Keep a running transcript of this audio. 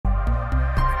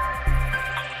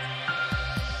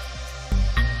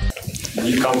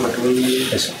Be comfortable.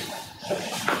 Yes, sir.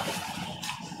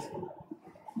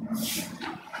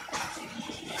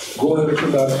 Go ahead to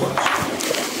that one.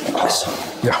 Yes, sir.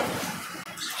 Yeah.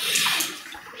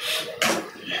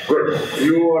 Good.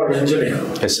 You are an engineer.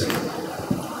 Yes, sir.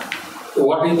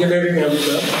 What engineering have you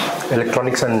done?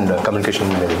 Electronics and communication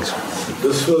engineering, sir.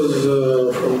 This was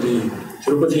from the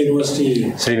Tirupati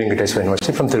University Sri Venkateswara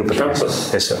University from Tirupati.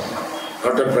 campus. Yes, sir.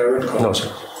 Not a private college. No, sir.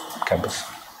 Campus.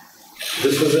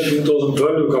 This was in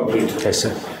 2012 you completed. Yes,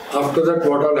 sir. After that,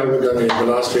 what all have you done in the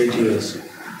last 8 years?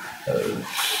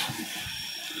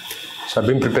 So I've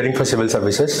been preparing for civil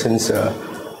services since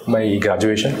my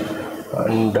graduation,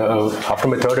 and after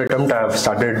my third attempt, I have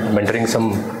started mentoring some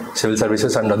civil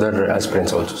services and other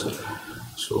aspirants also, sir.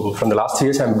 So from the last 3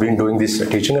 years, I've been doing this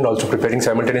teaching and also preparing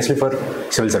simultaneously for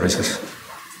civil services.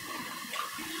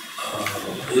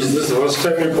 Is this the first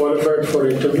time you qualified for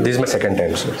interview? This is my second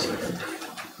time, sir.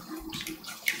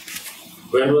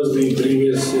 When was the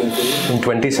previous interview? In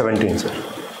 2017, sir.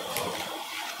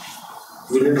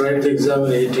 You didn't write the exam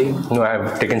in 18? No, I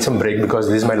have taken some break because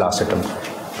this is my last attempt.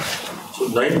 So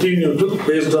 19 you took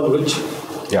based on which?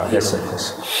 Yeah, yes, sir.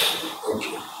 Yes.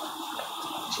 Okay.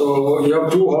 So you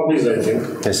have two hobbies, I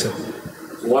think. Yes, sir.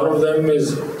 One of them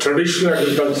is traditional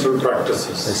agricultural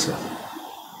practices. Yes, sir.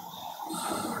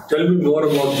 Tell me more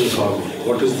about this hobby.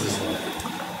 What is this hobby?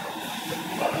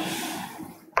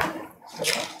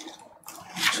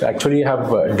 So actually, I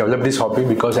have developed this hobby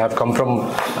because I have come from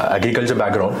agriculture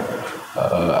background.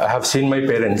 I have seen my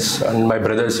parents and my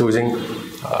brothers using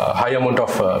high amount of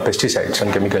pesticides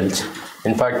and chemicals.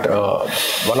 In fact,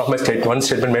 one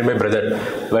statement made my brother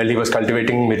while he was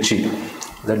cultivating mirchi.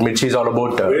 That mirchi is all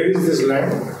about. Where is this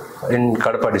land? In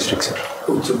Kadapa district, sir.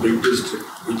 Oh, it's a big district.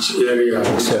 Which area?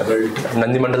 It's Right.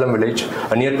 Nandi Mandalam village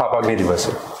near Papagni river,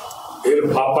 sir. Here,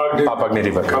 Papagni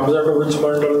river. Comes under which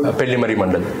mandal? Pellimari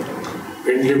mandal.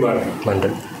 Pendlimari.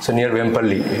 Mandal. So near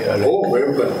Vempalli. Oh,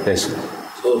 Vempalli. Yes, sir.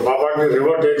 So Papagni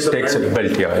river takes a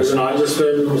belt, yeah. There's an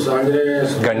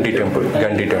Anjaneyar Gandhi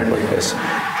temple, yes.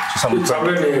 So it's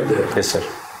somewhere near there. Yes, sir.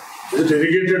 Is it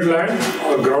irrigated land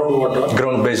or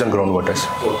groundwater? Based on groundwater.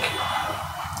 Okay.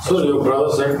 So your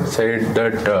brother said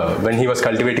that when he was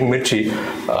cultivating mirchi,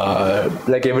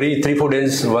 like every 3-4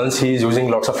 days, once he is using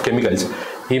lots of chemicals,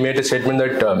 he made a statement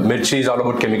that mirchi is all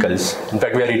about chemicals. In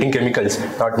fact, we are eating chemicals,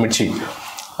 not mirchi.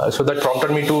 So that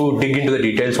prompted me to dig into the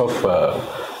details of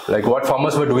like what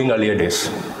farmers were doing earlier days.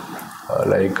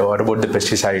 Like what about the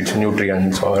pesticides,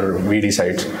 nutrients or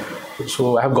weedicides.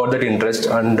 So I have got that interest,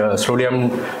 and slowly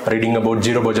I'm reading about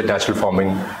zero budget natural farming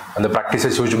and the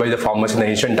practices used by the farmers in the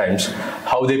ancient times,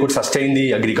 how they could sustain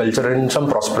the agriculture in some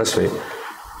prosperous way.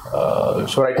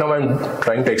 So right now I'm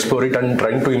trying to explore it and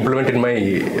trying to implement in my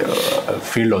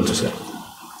field also, sir.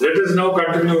 Let us now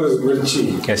continue with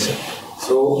mirchi. Yes, sir.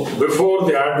 So before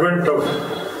the advent of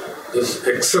this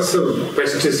excessive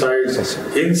pesticides, yes,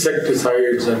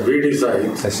 insecticides and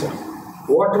weedicides, yes, sir,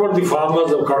 what were the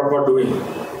farmers of Kadapa doing?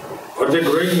 Were they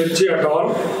growing mirchi at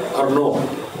all or no?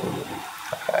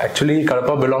 Actually,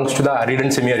 Kadapa belongs to the arid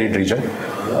and semi-arid region.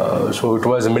 So it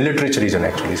was a millet-rich region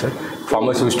actually, sir.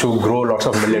 Farmers used to grow lots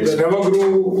of millets. They never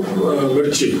grew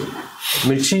mirchi?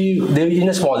 Mirchi, they in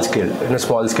a small scale,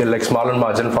 like small and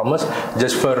marginal farmers,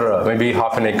 just for maybe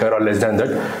half an acre or less than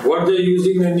that. Were they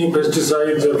using any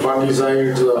pesticides or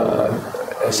fungicides or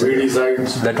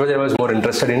weedicides? That was I was more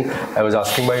interested in. I was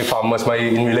asking my farmers,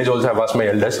 in village also I've asked my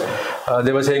elders.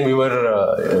 They were saying we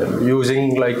were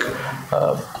using like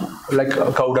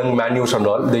cow dung manures and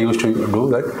all. They used to do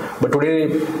that. But today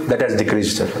that has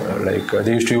decreased, sir.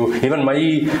 They used to, even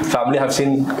my family have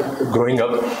seen growing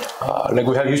up, like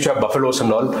we used to have buffaloes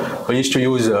and all. We used to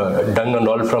use dung and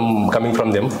all coming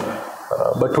from them.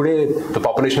 But today the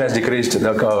population has decreased.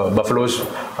 The buffaloes,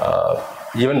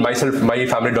 even myself, my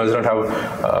family does not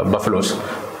have buffaloes.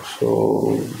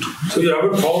 So you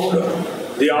haven't found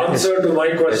the answer to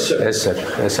my question? Yes, sir.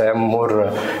 Yes, I am more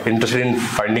interested in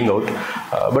finding out.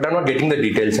 But I'm not getting the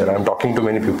details, sir. I'm talking to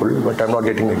many people, but I'm not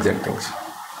getting the exact things.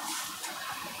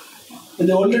 In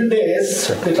the olden days,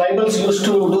 the tribals used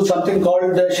to do something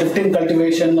called the shifting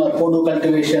cultivation or podu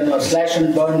cultivation or slash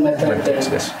and burn method.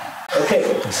 Yes. Okay.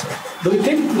 Yes, do you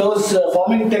think those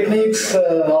farming techniques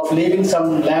of leaving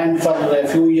some land for a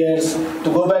few years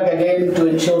to go back again to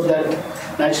ensure that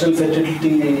natural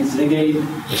fertility is regained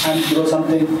and grow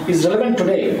something is relevant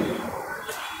today?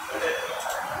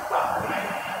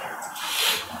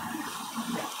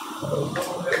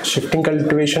 Shifting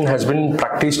cultivation has been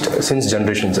practiced since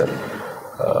generations, sir.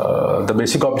 The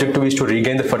basic objective is to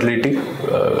regain the fertility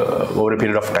over a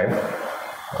period of time.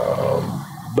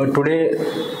 But today,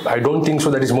 I don't think so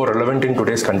that is more relevant in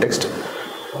today's context.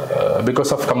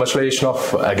 because of commercialization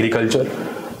of agriculture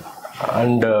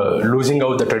and losing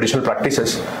out the traditional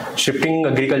practices, shifting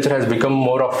agriculture has become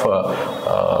more of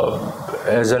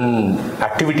as an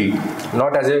activity,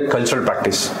 not as a cultural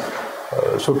practice.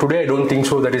 So today I don't think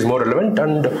so that is more relevant,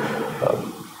 and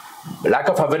lack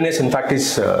of awareness in fact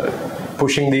is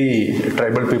pushing the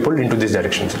tribal people into this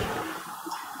direction.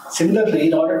 Similarly,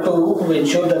 in order to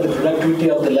ensure that the productivity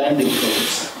of the land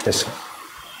improves, Yes, sir.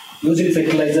 using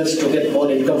fertilizers to get more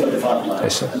income for the farmer,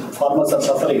 Yes, sir. and farmers are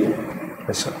suffering,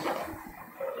 Yes, sir.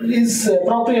 is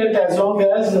appropriate as long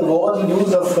as the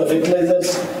overuse of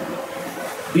fertilizers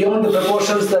beyond the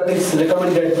proportions that is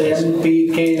recommended, the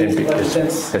NPK, NPK, for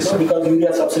instance, yes, sir. because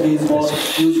urea subsidy is more,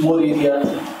 use more area.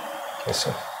 Yes,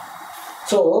 sir.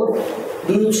 So,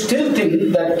 do you still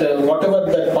think that whatever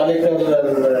that Palekar the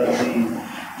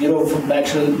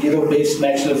zero-based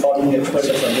natural farming experts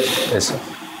have suggested, Yes, sir.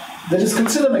 there is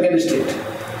criticism against it.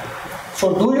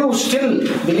 So, do you still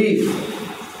believe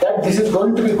that this is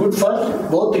going to be good for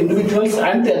both individuals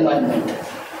and the environment?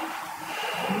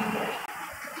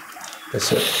 Yes,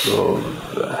 sir. So,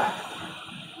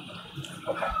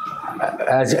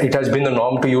 as it has been the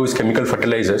norm to use chemical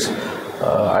fertilizers,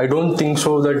 I don't think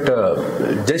so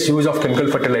that just use of chemical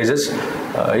fertilizers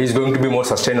is going to be more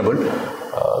sustainable.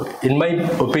 In my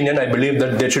opinion, I believe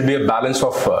that there should be a balance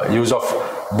of use of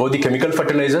both the chemical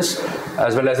fertilizers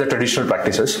as well as the traditional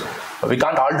practices. We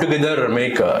can't altogether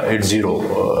make it zero.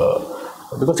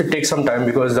 Because it takes some time,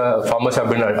 because the farmers have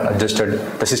been adjusted,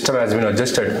 the system has been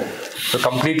adjusted. So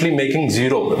completely making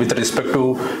zero with respect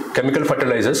to chemical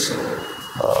fertilizers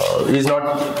is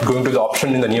not going to the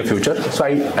option in the near future. So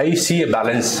I see a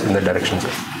balance in that direction,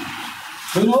 sir.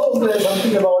 Do you know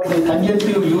something about the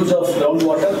conjunctive use of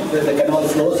groundwater, where the canal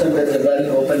flows and there is a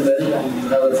well, open well, and you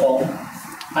have a farm,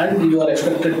 and you are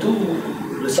expected to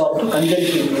resort to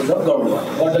conjunctive use of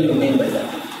groundwater? What do you mean by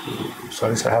that?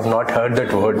 Sorry, sir, I have not heard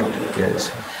that word.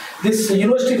 Yes. This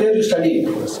university where you study,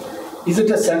 is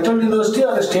it a central university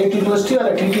or a state university or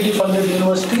a TTD funded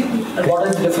university? And what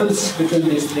is the difference between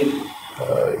these three?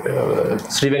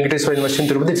 Sri Venkateswara University in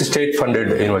Tirupati is a state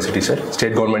funded university, sir.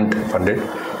 State government funded.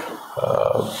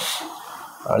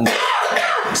 And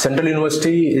Central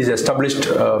University is established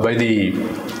by the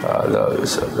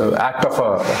Act of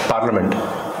Parliament,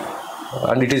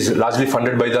 and it is largely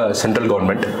funded by the central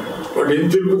government. But in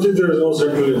Tirupati there is no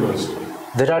central university.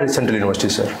 There are central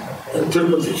universities, sir. In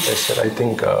Tirupati? Yes, sir. I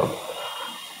think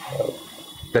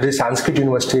there is Sanskrit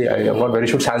University. I am not very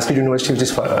sure. Sanskrit University, which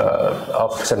is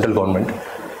of central government.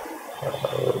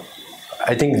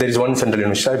 I think there is one central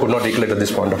university. I could not recollect at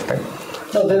this point of time.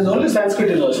 No, there is only Sanskrit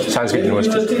University. Sanskrit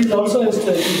University is also a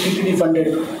TTD funded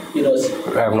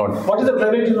university. I have not. What is the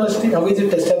private university? How is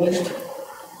it established?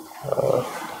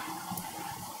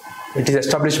 It is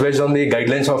established based on the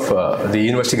guidelines of the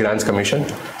University Grants Commission,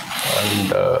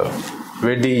 and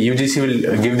where the UGC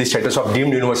will give the status of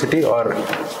deemed university or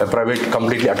a private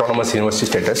completely autonomous university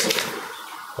status.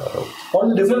 What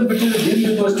is the difference between the deemed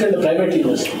university and the private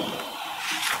university?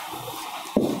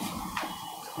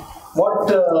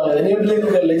 What enabling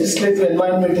legislative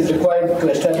environment is required to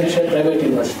establish a private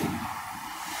university?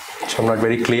 So I'm not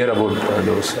very clear about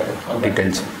those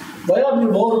details. Why are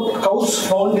more cows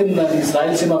found in this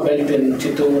Rayalaseema belt in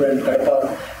Chittoor and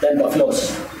Kadapa than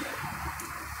buffaloes?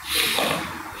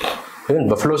 Even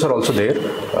buffaloes are also there.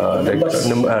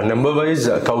 Number-wise,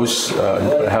 cows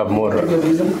have more. What is the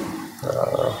reason?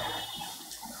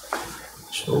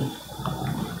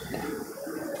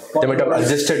 They might have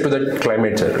adjusted to the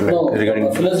climate, sir. Regarding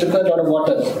buffaloes require a lot of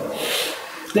water.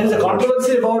 There is a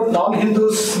controversy about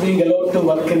non-Hindus being allowed to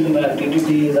work in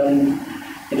TTDs and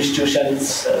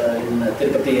institutions in the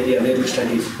Tirupati area where you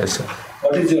study. Yes, sir.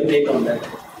 What is your take on that?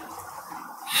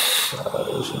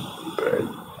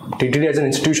 TTD as an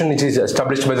institution which is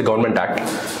established by the Government Act,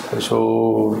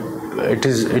 so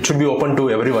it should be open to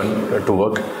everyone to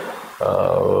work.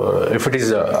 If it is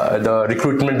the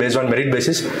recruitment based on merit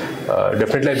basis,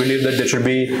 definitely I believe that there should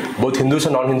be both Hindus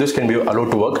and non-Hindus can be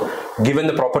allowed to work, given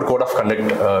the proper code of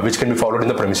conduct which can be followed in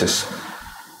the premises.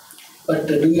 But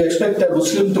do you expect a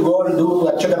Muslim to go and do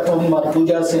Archakatvam or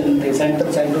pujas in the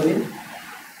sanctuary?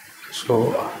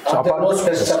 So are there no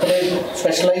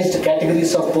specialized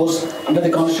categories of posts under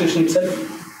the constitution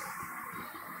itself?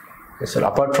 Yes, sir.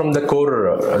 Apart from the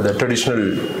core, the traditional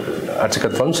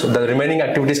Archakatvams, the remaining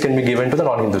activities can be given to the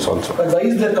non-Hindus also. But why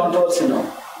is there controversy now?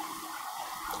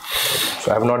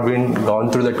 So I have not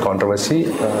gone through that controversy.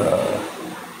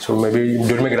 So maybe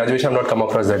during my graduation I have not come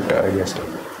across that idea, sir.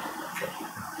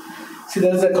 See,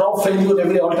 there is a crop failure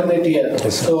every alternate year.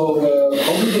 Yes, sir. So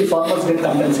how do the farmers get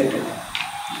compensated?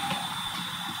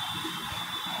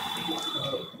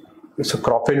 So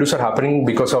crop failures are happening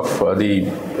because of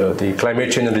the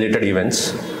climate change and related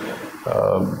events.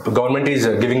 The government is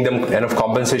giving them enough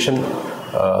compensation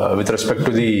with respect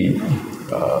to the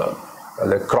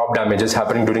crop damages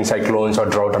happening during cyclones or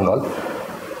drought and all.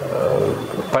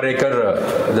 Per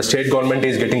acre, the state government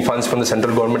is getting funds from the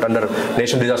central government under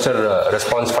National Disaster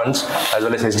Response Funds as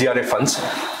well as SDRF funds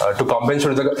to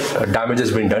compensate the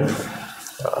damages being done.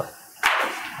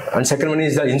 And second one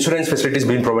is the insurance facilities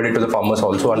being provided to the farmers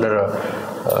also under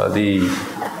the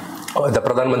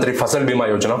Pradhan Mantri Fasal Bima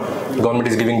Yojana. The government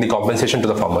is giving the compensation to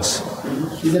the farmers.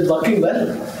 Is it working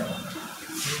well?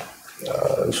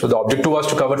 So the objective was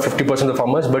to cover 50% of the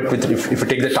farmers, but if you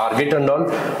take the target and all,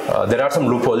 there are some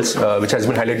loopholes which has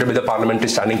been highlighted by the Parliamentary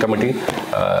Standing Committee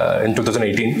in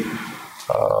 2018.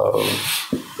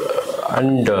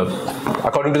 And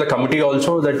according to the committee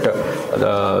also that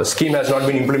the scheme has not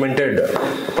been implemented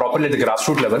properly at the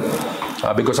grassroots level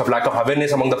because of lack of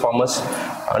awareness among the farmers,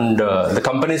 and the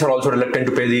companies are also reluctant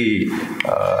to pay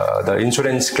the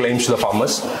insurance claims to the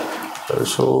farmers.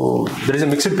 So there is a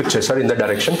mixed picture, sir, in that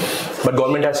direction. But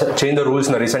government has changed the rules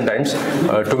in the recent times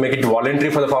to make it voluntary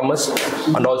for the farmers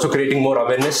and also creating more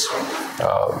awareness.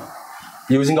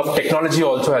 Using of technology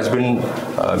also has been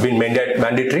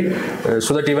mandatory,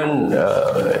 so that even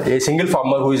a single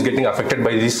farmer who is getting affected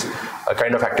by these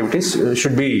kind of activities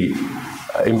should be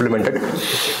implemented.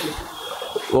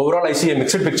 Overall, I see a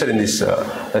mixed picture in this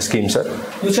scheme, sir.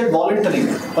 You said voluntary,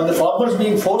 but the farmers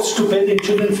being forced to pay the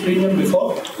insurance premium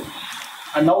before,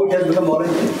 and now it has become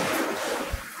voluntary.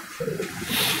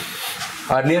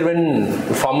 Earlier, when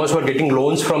farmers were getting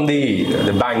loans from the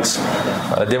banks,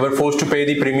 they were forced to pay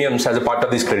the premiums as a part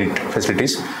of these credit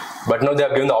facilities. But now they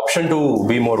have given the option to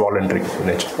be more voluntary in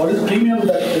nature. What is the premium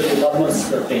that the farmers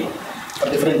pay for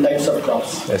different types of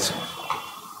crops? Yes.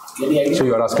 Any idea? So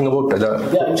you are asking about the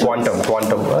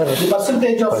quantum. The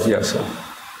percentage of yes, sir.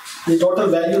 The total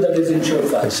value that is insured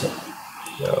for. Yes, sir.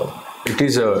 It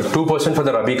is 2% for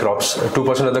the Rabi crops,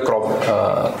 2% of the crop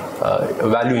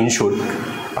value insured,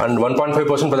 and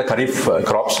 1.5% for the Kharif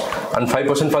crops, and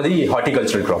 5% for the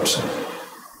horticultural crops.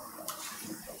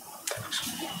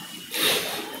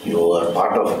 You are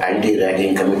part of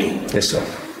anti-ragging committee. Yes, sir.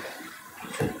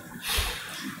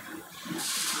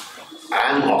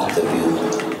 I am of the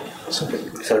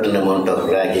view certain amount of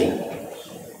ragging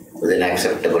within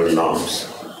acceptable norms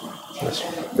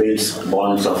builds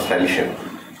bonds of friendship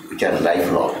which are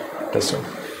lifelong. Yes, sir.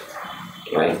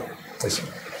 Right? Yes, sir.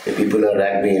 The people who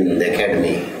rag me in the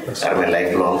academy are my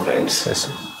lifelong friends. Yes,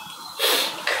 sir.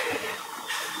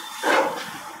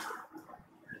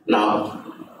 Now,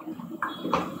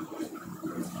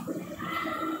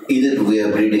 either we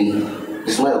are breeding,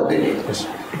 this is my opinion, Yes.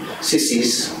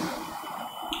 sissies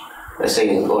are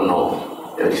saying, oh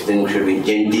no, everything should be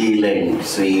gentle and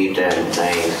sweet and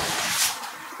nice,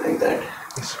 like that.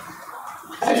 Yes.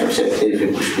 I should say if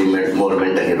people should be more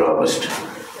mentally robust.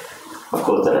 Of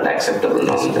course, there are acceptable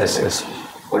norms. Yes, yes.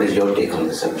 What is your take on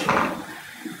the subject?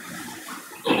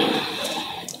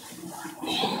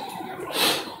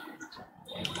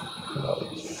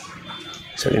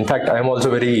 So in fact, I am also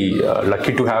very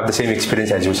lucky to have the same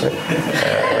experience as you, sir.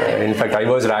 In fact, I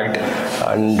was ragged,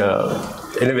 and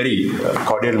in a very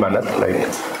cordial manner. Like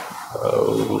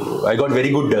I got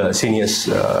very good seniors.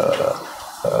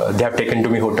 They have taken to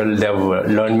me hotel. They have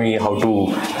learned me how to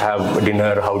have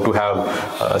dinner, how to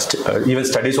have even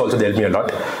studies. Also, they help me a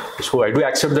lot. So I do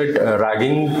accept that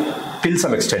ragging, till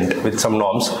some extent, with some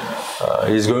norms,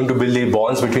 is going to build the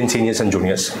bonds between seniors and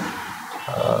juniors.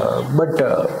 But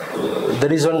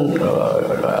there is one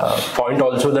point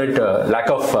also that lack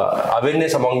of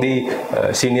awareness among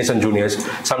the seniors and juniors.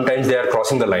 Sometimes they are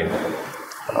crossing the line.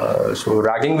 So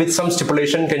ragging with some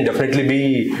stipulation can definitely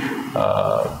be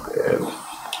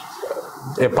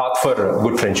a path for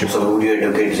good friendship. So would you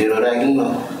advocate zero ragging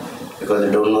now? Because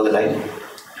they don't know the line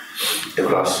to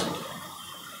cross.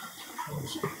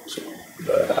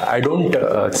 I don't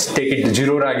take it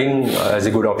zero ragging as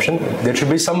a good option. There should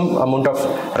be some amount of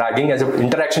ragging as an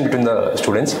interaction between the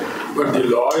students. But the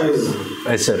law is...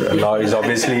 Yes, sir. Law is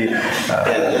obviously...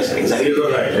 Yes, exactly. Zero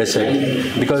ragging. Yes,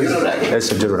 sir. Because... Zero ragging. Yes,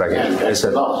 sir. Zero ragging. And Yes,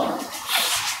 sir. law.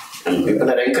 And people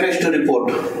are encouraged to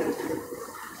report.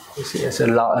 Yes, sir.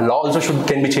 Law also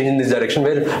can be changed in this direction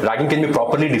where ragging can be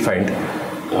properly defined.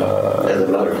 There's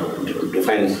a law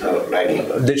defines ragging.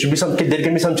 There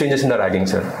can be some changes in the ragging,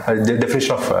 sir. The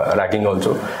definition of ragging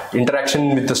also.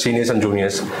 Interaction with the seniors and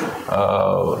juniors.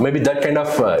 Maybe that kind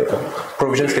of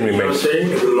provisions can be You're made. saying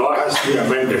the law has to be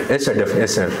amended. Yes, sir.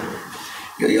 Yes, sir.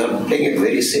 You are playing it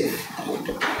very safe.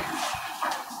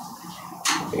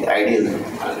 The ideal,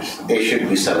 there should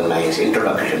be some nice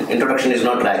introduction. Introduction is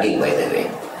not ragging, by the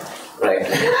way. Right.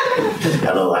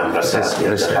 Hello, I'm Prasad.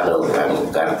 Yes. Hello,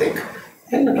 I'm Karthik.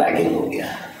 And ragging हो गया.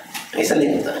 ऐसा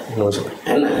नहीं होता. No, sir.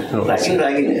 है ना?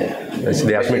 Ragging है. Yes,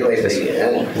 they asked me.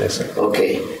 Yes, sir.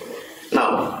 Okay. Now,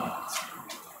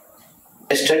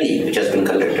 a study which has been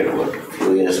conducted about a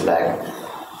few years back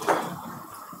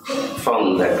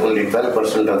found that only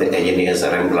 12% of the engineers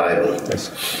are employable.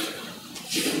 Yes.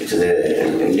 Which is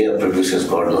India produces,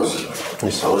 God knows,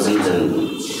 thousands and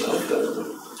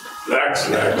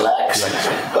lakhs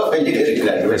of engineering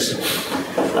graduates.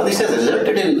 Now this has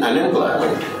resulted in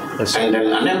unemployment. Yes. And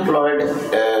an unemployed,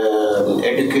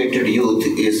 educated youth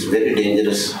is very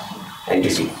dangerous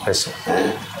entity. Yes.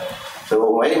 So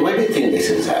why do you think this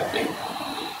is happening?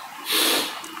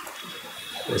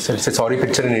 It's a sorry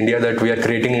picture in India that we are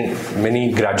creating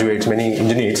many graduates, many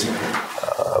engineers,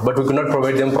 but we could not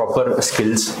provide them proper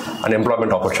skills and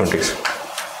employment opportunities.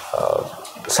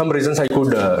 Some reasons I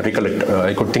could recollect,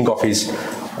 I could think of is,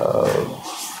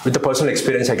 with the personal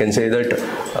experience I can say that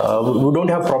we don't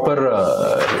have proper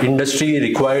industry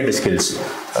required skills,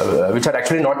 which are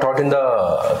actually not taught in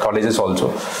the colleges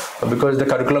also, because the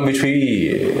curriculum which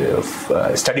we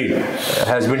studied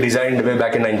has been designed way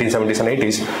back in 1970s and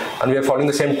 80s, and we are following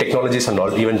the same technologies and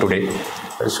all even today.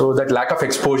 So that lack of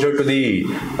exposure to the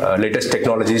latest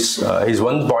technologies is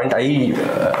one point I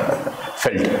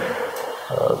felt.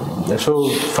 So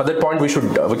for that point we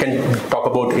can talk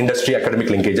about industry academic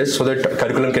linkages so that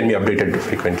curriculum can be updated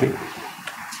frequently.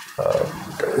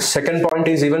 Second point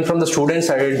is, even from the student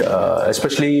side,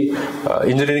 especially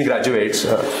engineering graduates,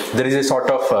 there is a sort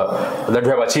of that we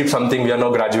have achieved something, we are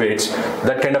now graduates.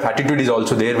 That kind of attitude is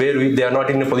also there, where they are not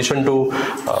in a position to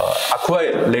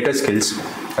acquire later skills.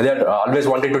 They are always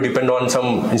wanting to depend on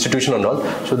some institution and all.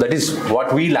 So that is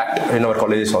what we lacked in our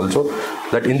colleges also.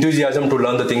 That enthusiasm to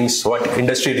learn the things, what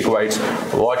industry requires,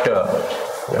 what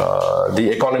the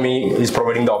economy is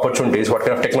providing the opportunities, what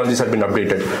kind of technologies have been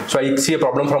updated. So I see a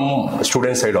problem from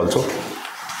student side also.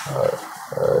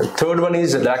 Third one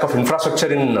is lack of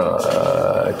infrastructure in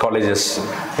colleges.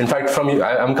 In fact,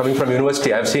 I'm coming from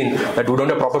university, I have seen that we don't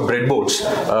have proper breadboards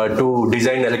to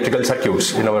design electrical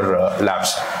circuits in our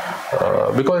labs.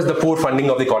 Because the poor funding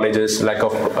of the colleges, lack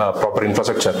of proper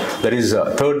infrastructure. There is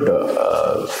a third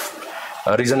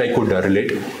reason I could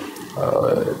relate.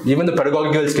 Even the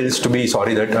pedagogical skills, to be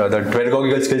sorry that the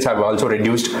pedagogical skills have also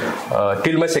reduced.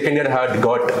 Till my second year I had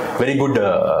got very good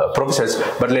professors,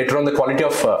 but later on the quality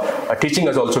of teaching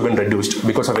has also been reduced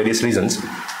because of various reasons.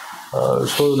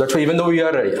 So that's why even though we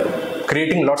are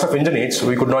creating lots of engineers,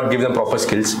 we could not give them proper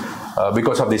skills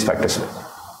because of these factors.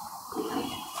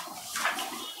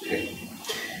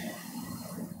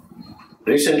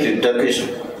 Recently, Turkish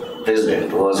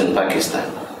president was in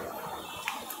Pakistan.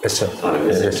 Yes, sir.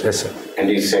 Yes, sir. And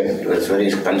he said he was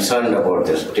very concerned about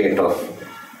the state of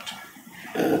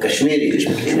Kashmir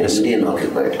in Indian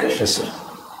occupied Kashmir. Yes, sir.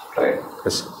 Right?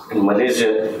 Yes. And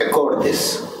Malaysia echoed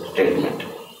this statement,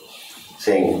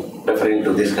 saying, referring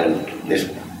to this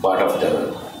part of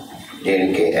the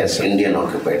J&K as Indian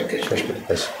occupied Kashmir.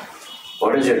 Yes.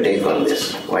 What is your take on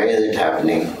this? Why is it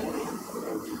happening?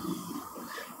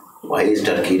 Why is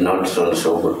Turkey not on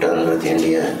so good terms with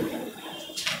India?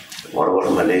 What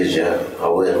about Malaysia?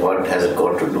 What has it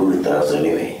got to do with us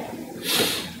anyway?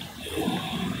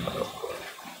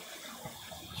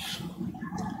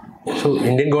 So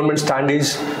Indian government stand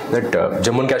is that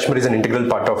Jammu and Kashmir is an integral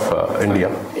part of India.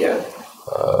 Yeah.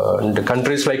 And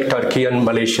countries like Turkey and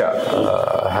Malaysia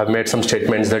have made some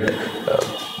statements that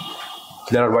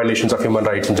there are violations of human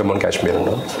rights in Jammu and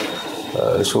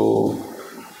Kashmir. So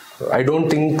I don't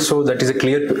think so that is a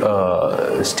clear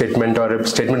statement or a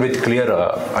statement with clear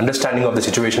understanding of the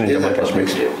situation in Jammu and Kashmir.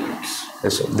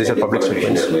 Yes, sir. These are public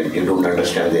statements. You don't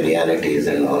understand the realities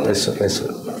and all that. Yes, sir. Yes,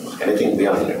 sir. Anything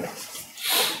beyond it?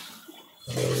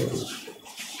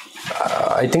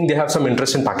 I think they have some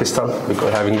interest in Pakistan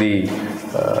because having the...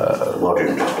 what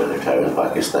interest does it have in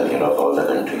Pakistan, of all the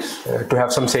countries? To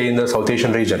have some say in the South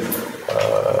Asian region.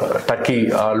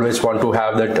 Turkey always want to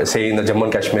have that say in the Jammu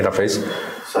and Kashmir affairs.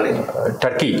 Sorry?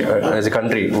 Turkey as a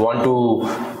country want to...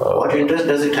 what interest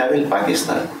does it have in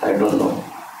Pakistan? I don't know.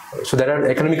 So there are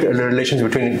economic relations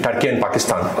between Turkey and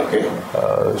Pakistan. Okay.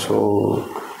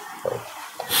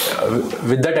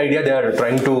 With that idea, they are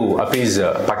trying to appease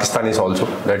Pakistanis also,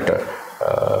 that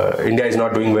India is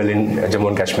not doing well in Jammu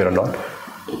and Kashmir and all.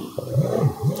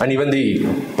 And even the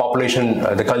population,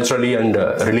 the culturally and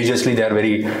religiously, they are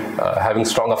very having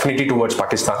strong affinity towards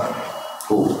Pakistan.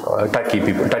 Turkey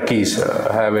people, Turkeys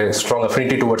have a strong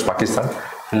affinity towards Pakistan.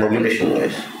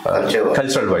 Population-wise,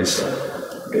 cultural-wise.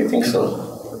 Do you think so?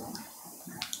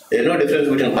 There is no difference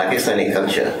between Pakistani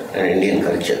culture and Indian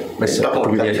culture. Yes, Talk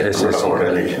about culture, yes, talk about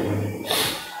religion.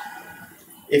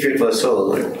 If it was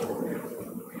so,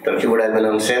 Turkey would have been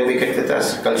on the same wicket with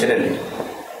us culturally.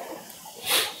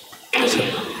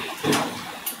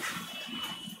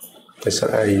 Yes, sir.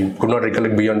 I could not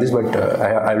recollect beyond this, but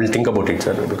I will think about it,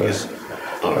 sir, because.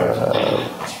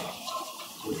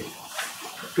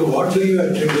 To what do you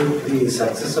attribute the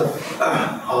success of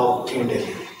in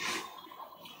Delhi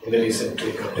in the recent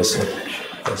election? Yes, sir.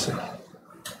 Yes, sir.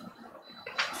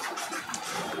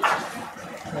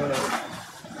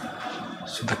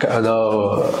 So the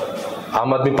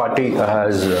Aam Aadmi Party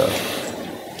has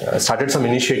started some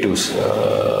initiatives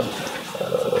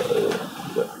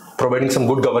providing some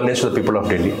good governance to the people of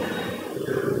Delhi.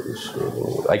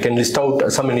 So I can list out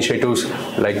some initiatives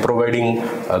like providing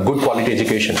good quality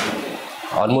education.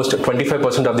 Almost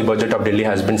 25% of the budget of Delhi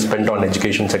has been spent on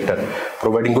education sector,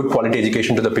 providing good quality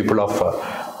education to the people of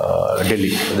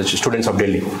Delhi, the students of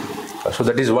Delhi. So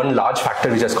that is one large factor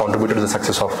which has contributed to the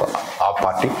success of our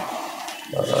party.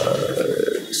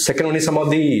 Second one is some of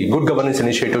the good governance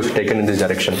initiatives taken in this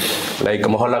direction, like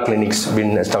Mohalla clinics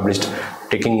been established,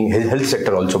 taking health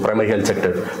sector also, primary health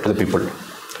sector to the people.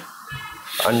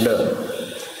 And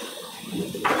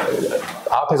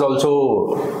AAP has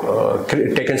also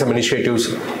taken some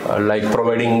initiatives like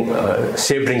providing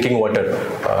safe drinking water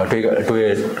to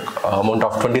a amount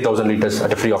of 20,000 liters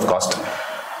at a free of cost,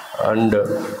 and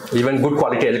even good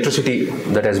quality electricity,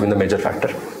 that has been the major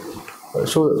factor.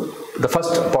 So the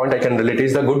first point I can relate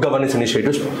is the good governance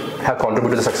initiatives have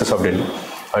contributed to the success of Delhi,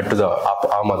 to the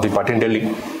Aam Aadmi Party in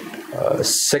Delhi.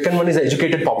 Second one is the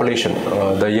educated population,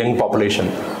 the young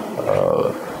population.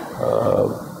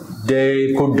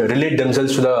 They could relate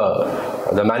themselves to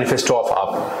the manifesto of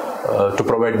AAP to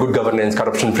provide good governance,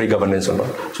 corruption-free governance and all.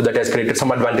 So that has created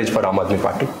some advantage for Aam Aadmi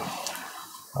Party.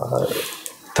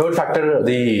 Third factor,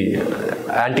 the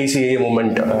anti-CAA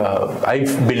movement. I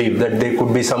believe that there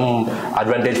could be some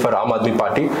advantage for Aam Aadmi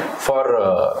Party for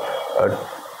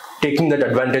taking that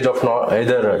advantage of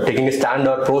either taking a stand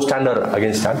or pro-stand or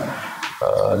against stand.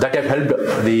 That have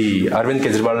helped the Arvind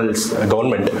Kejriwal's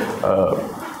government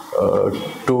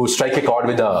to strike a chord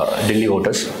with the Delhi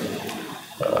voters.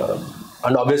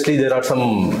 And obviously there are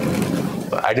some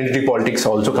identity politics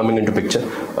also coming into picture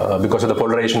because of the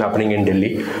polarization happening in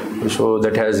Delhi. So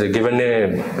that has given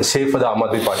a say for the Aam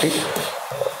Aadmi Party.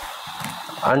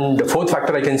 And the fourth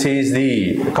factor I can say is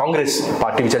the Congress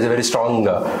party, which has a very strong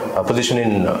position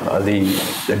in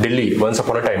the Delhi once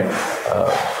upon a time,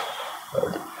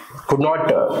 could not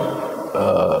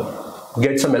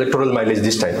get some electoral mileage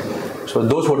this time. So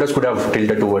those voters could have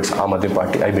tilted towards Aam Aadmi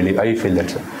Party, I believe. I feel that,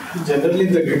 sir. Generally,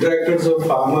 the detractors of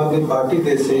Aam Aadmi Party,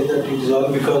 they say that it is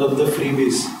all because of the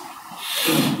freebies.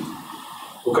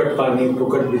 Pukat Pani,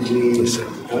 Pukat Bijli, Yes, sir.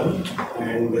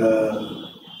 and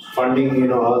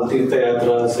funding, all Tirtha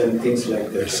Yatras and things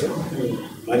like that. Yes, sir.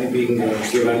 Money being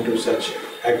given to such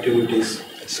activities.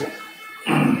 Yes, sir.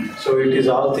 So it is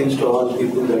all things to all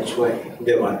people, that's why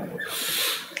they want.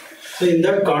 So in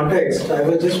that context, I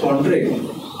was just wondering,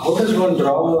 how does one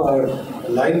draw a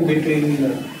line between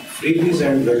freebies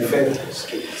and welfare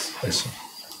schemes? Yes, sir.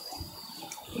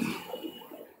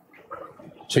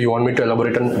 So you want me to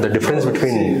elaborate on the difference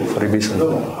between freebies and...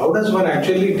 No, how does one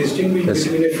actually distinguish Yes,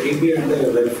 between a freebie and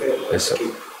a welfare Yes, sir.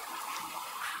 scheme?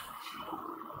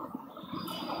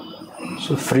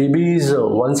 So freebie is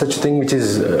one such thing which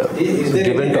is Is there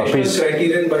given any to national appease.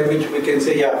 criterion by which we can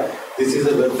say, yeah, this is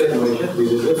a welfare measure,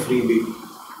 this is a freebie?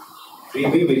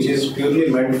 Freebie which is purely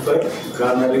meant for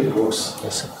garnering votes.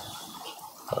 Yes, sir.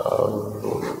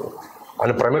 On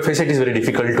a prima facie, it is very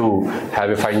difficult to have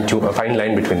a fine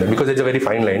line between them because it's a very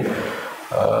fine line.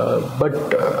 But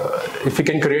if we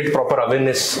can create proper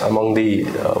awareness among the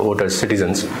voters,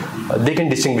 citizens, they can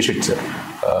distinguish it, sir.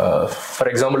 For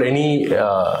example, any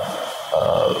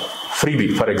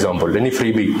freebie,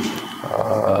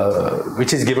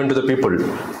 which is given to the people.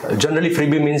 Generally,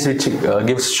 freebie means which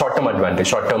gives short-term advantage,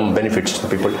 short-term benefits to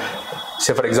the people.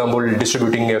 Say, for example,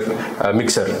 distributing a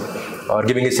mixer or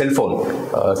giving a cell phone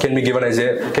can be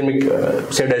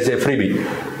said as a freebie.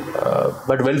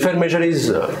 But welfare measure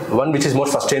is one which is more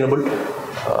sustainable,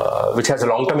 which has a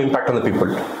long-term impact on the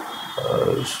people.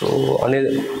 So, on a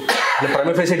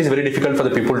prima facie, it is very difficult for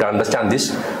the people to understand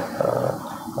this.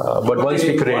 But once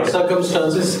we create... In what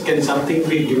circumstances can something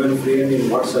be given free, and in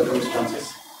what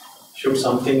circumstances should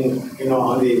something,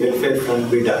 on the welfare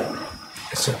front be done?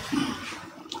 Yes, sir.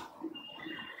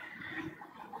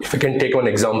 If we can take one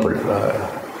example.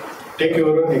 Take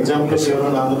your own example of your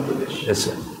own Andhra Pradesh. Yes,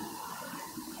 sir.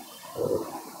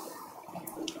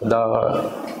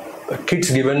 The kits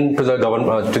given to the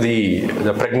government, to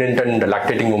the pregnant and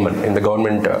lactating women in the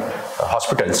government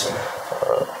hospitals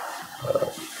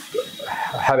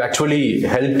have actually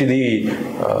helped the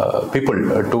people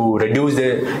to reduce the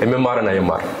MMR and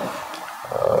IMR.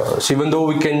 So even though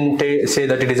we can say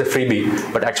that it is a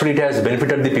freebie, but actually it has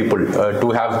benefited the people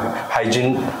to have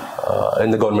hygiene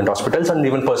in the government hospitals and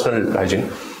even personal hygiene.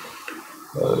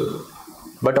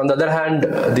 But on the other hand,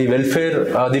 the welfare,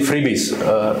 the freebies,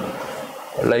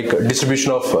 like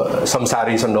distribution of some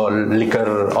saris and all,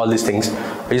 liquor, all these things,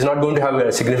 is not going to have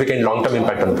a significant long-term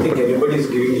impact on the people. I think anybody is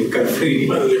giving liquor free.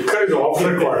 Liquor is off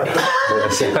record.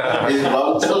 Yes. It's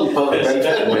long-term for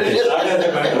welfare measures. Not as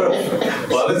a matter of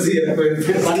policy.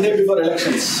 Sunday before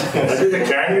elections. That is the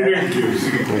candidate gives.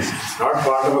 It's not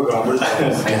part of a government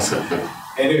policy. Yes, sir.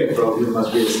 Anyway, probably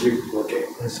must be asleep. Okay.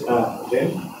 Yes, Then?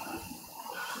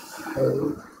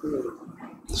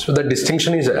 So the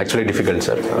distinction is actually difficult,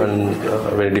 sir, and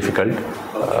very difficult.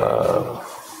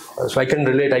 So I can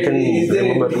relate, I can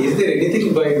remember. Is there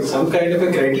anything by some kind of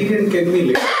a criterion can be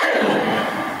laid?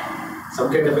 Some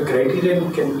kind of a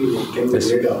criterion can be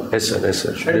laid down. Yes, sir. Yes,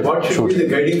 sir. And what should be the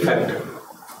guiding factor?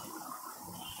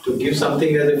 To give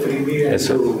something as a freebie and Yes,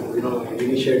 sir. to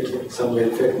initiate some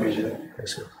welfare measure.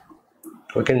 Yes, sir.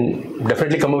 We can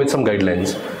definitely come up with some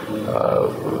guidelines.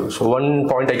 So one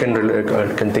point I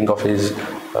can think of is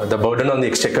the burden on the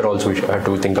exchequer also. We have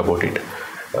to think about it,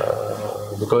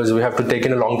 because we have to take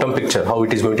in a long-term picture how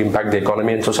it is going to impact the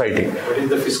economy and society. What is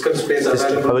the fiscal space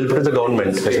available? Available to the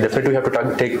government. Yes, definitely we have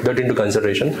to take that into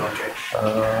consideration.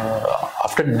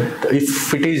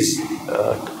 If it is,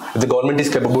 if the government is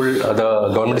capable,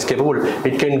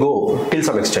 it can go till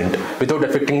some extent without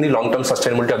affecting the long-term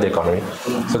sustainability of the economy.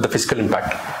 So the fiscal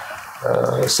impact.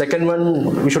 Second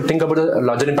one, we should think about the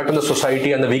larger impact on the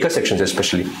society and the weaker sections,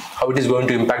 especially how it is going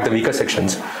to impact the weaker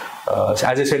sections. As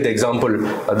I said, the example,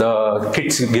 the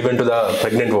kits given to the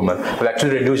pregnant woman have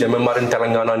actually reduced MMR in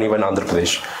Telangana and even Andhra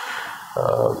Pradesh.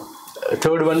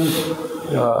 Third one,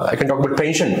 I can talk about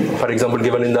pension, for example,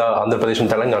 given in the Andhra Pradesh and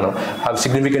Telangana, have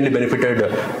significantly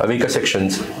benefited weaker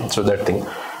sections. So that thing.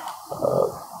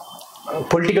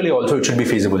 Politically also it should be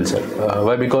feasible, sir.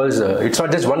 Why? Because it's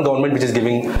not just one government which is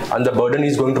giving, and the burden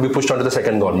is going to be pushed onto the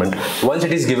second government. Once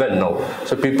it is given now,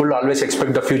 so people always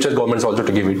expect the future governments also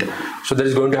to give it. So there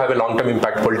is going to have a long-term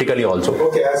impact politically also.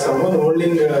 Okay, as someone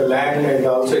holding land and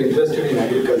also interested in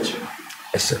agriculture,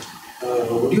 Yes, sir.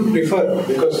 would you prefer,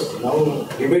 because now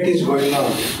debate is going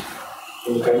on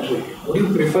in the country, would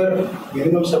you prefer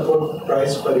minimum support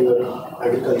price for your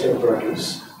agricultural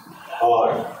produce,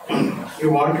 or you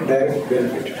want direct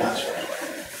benefit transfer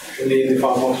in the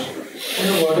form of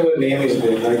whatever name is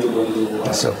there, like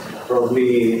Yes, sir.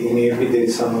 probably in AP there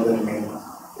is some other name,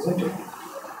 isn't it?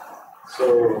 So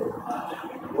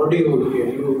what do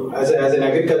you as an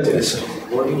agriculturist,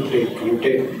 what do you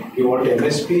take? You want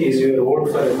MSP? Is your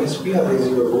vote for MSP or is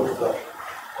your vote for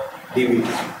DBT?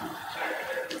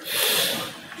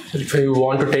 If I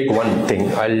want to take one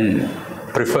thing, I'll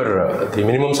prefer the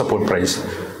minimum support price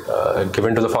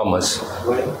given to the farmers.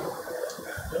 Why?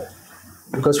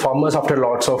 Because farmers, after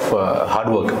lots of hard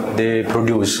work, they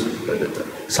produce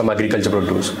some agriculture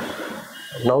produce.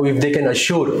 Now, if they can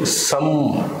assure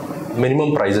some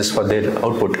minimum prices for their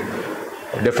output,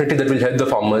 definitely that will help the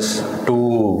farmers to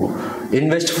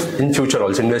invest in future,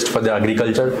 also invest for the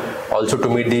agriculture, also to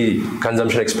meet the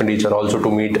consumption expenditure, also to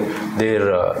meet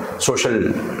their social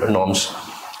norms.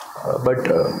 But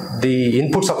the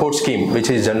input support scheme, which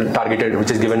is targeted,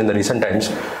 which is given in the recent times,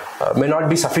 may not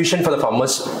be sufficient for the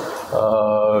farmers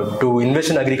to invest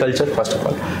in agriculture, first of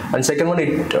all. And second one,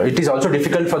 it is also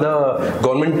difficult for the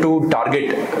government to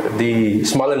target the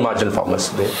small and marginal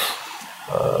farmers.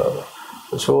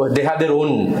 So they have their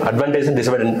own advantages and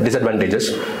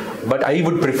disadvantages. But I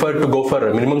would prefer to go for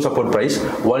a minimum support price.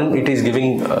 One, it is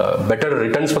giving better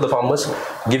returns for the farmers,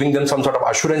 giving them some sort of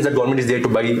assurance that government is there to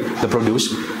buy the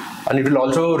produce. And it will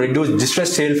also reduce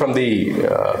distress sale from the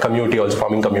community, also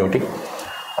farming community.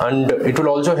 And it will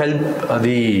also help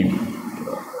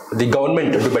the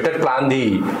government to better plan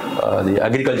the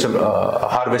agriculture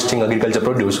harvesting agriculture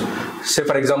produce. Say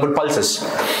for example pulses,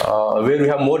 where we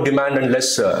have more demand and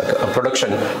less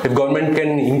production. If government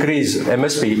can increase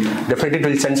MSP, definitely it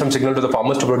will send some signal to the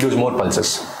farmers to produce more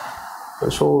pulses.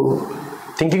 So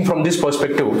thinking from this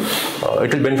perspective,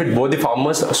 it will benefit both the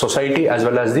farmers, society, as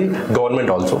well as the government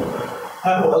also.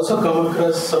 I have also come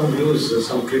across some views,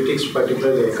 some critics,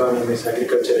 particularly economists,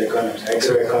 agriculture economists,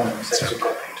 agroeconomists, as you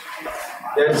call it.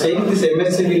 They are saying this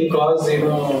MSC will cause,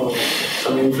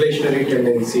 some inflationary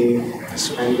tendency,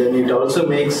 and then it also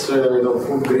makes,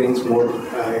 food grains more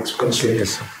expensive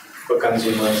for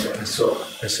consumers and so on.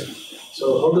 Yes, sir.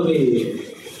 So how do we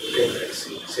look at that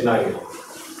scenario?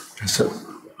 Yes, sir.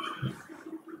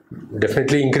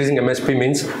 Definitely increasing MSP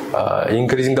means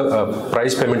increasing the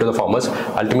price payment to the farmers,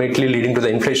 ultimately leading to the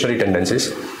inflationary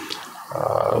tendencies.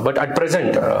 But at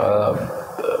present,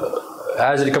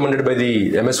 as recommended by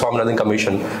the MS Swaminathan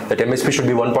Commission, that MSP should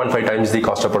be 1.5 times the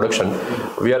cost of production.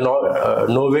 We are not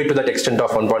no way to that extent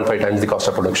of 1.5 times the cost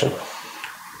of production.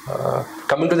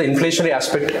 Coming to the inflationary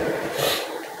aspect,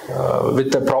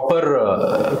 with the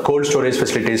proper cold storage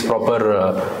facilities,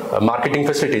 proper marketing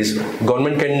facilities,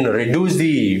 government can reduce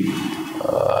the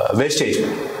wastage,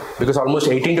 because almost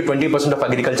 18 to 20% of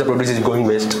agriculture produce is going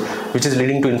waste, which is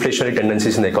leading to inflationary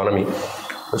tendencies in the economy.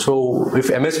 So if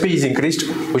MSP is increased,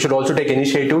 we should also take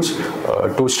initiatives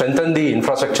to strengthen the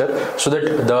infrastructure so that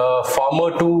the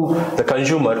farmer to the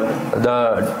consumer,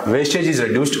 the wastage is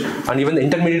reduced and even the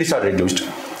intermediaries are reduced.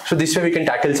 So this way we can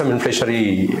tackle some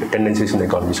inflationary tendencies in the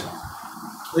economy.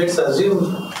 Let's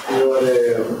assume you are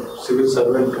a civil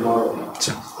servant tomorrow.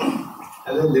 Sure.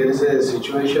 And then there is a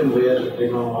situation where,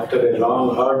 after a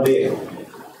long, hard day,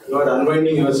 you are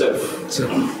unwinding yourself. Sure.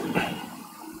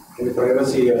 In the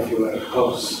privacy of your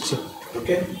house. Sure.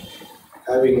 Okay?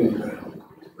 Having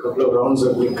a couple of rounds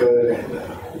of liquor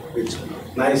and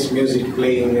with nice music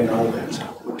playing and all that.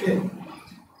 Okay?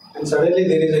 And suddenly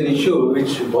there is an issue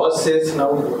which boss says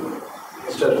now,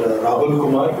 Mr. Rahul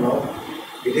Kumar, now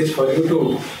it is for you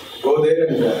to go there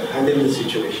and handle the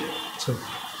situation. Sure.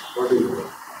 What do you do?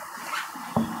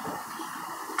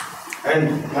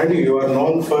 And mind you are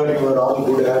known for your all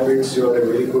good habits, you are a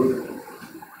very good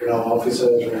officer,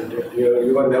 and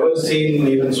you are never seen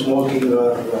even smoking,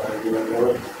 or you are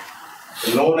never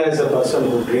known as a person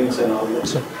who drinks and all that.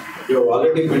 Sure. You have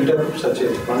already built up such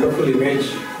a wonderful image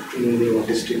in your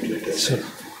district, let us say.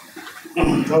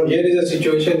 Now here is a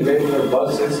situation where your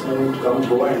boss says, "No, come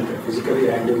go and physically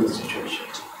handle the situation."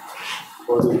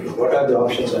 What are the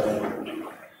options available?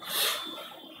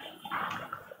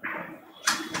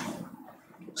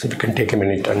 So you can take a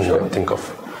minute and think of.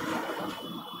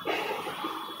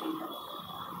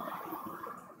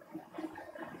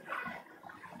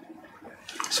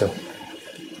 So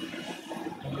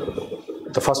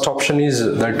the first option is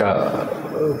that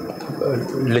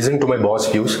listening to my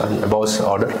boss views and boss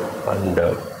order and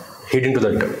heeding to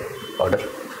that order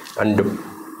and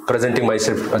presenting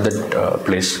myself at that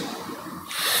place.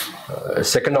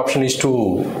 Second option is to,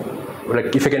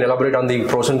 like, if I can elaborate on the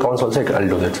pros and cons also, I'll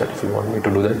do that, sir, if you want me to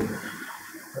do that.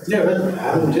 Yeah, well,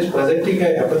 I'm just presenting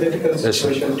a hypothetical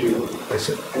situation to you. Yes,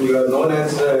 sir. And you are known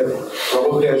as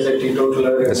probably as a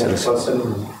teetotaler, as a person,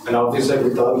 an officer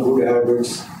with all good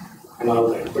habits and all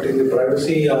that. But in the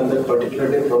privacy on that particular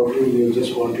day, probably you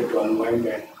just wanted to unwind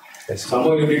and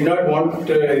somehow you did not want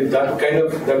that kind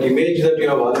of that image that you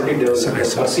have already developed,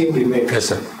 a perceived image. Yes,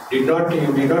 sir. You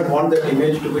did not want that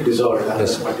image to be dissolved on that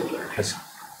particular day. Yes.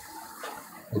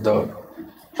 The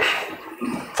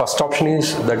first option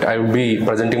is that I would be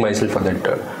presenting myself at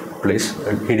that place,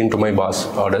 heeding to my boss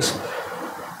orders.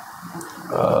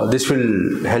 This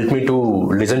will help me to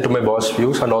listen to my boss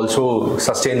views and also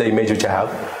sustain the image which I have.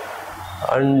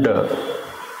 And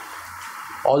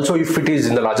also, if it is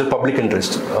in the larger public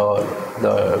interest or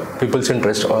the people's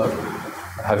interest or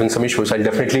having some issues, I'll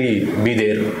definitely be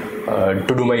there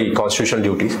to do my constitutional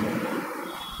duties.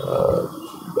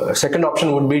 Second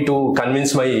option would be to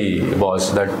convince my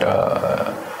boss that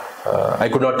I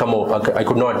could not come over, I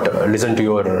could not listen to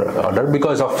your order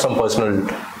because of some personal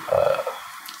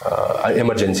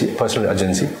personal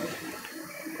urgency.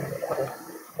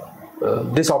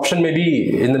 This option may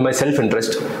be in my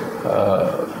self-interest,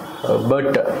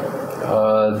 but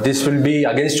this will be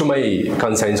against to my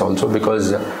conscience also,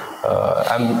 because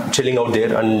I'm chilling out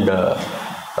there and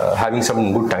having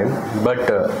some good time. But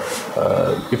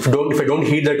if I don't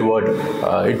heed that word,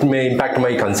 it may impact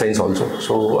my conscience also.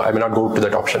 So I may not go to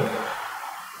that option.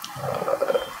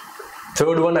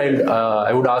 Third one,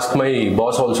 I would ask my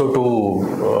boss also to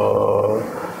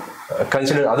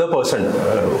consider other person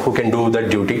who can do that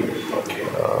duty.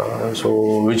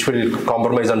 So which will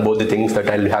compromise on both the things, that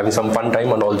I'll having some fun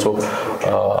time and also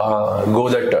go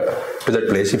to that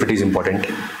place if it is important.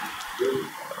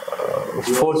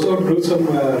 You also do some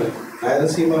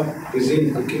Rayalaseema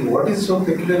cuisine cooking. What is so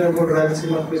peculiar about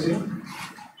Rayalaseema cuisine?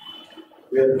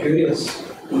 We are curious.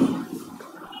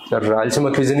 The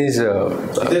Rayalaseema cuisine is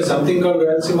there something called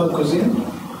Rayalaseema cuisine?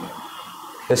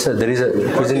 Yes, sir. There is a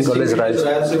cuisine called as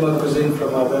Rayalaseema cuisine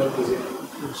from other cuisine.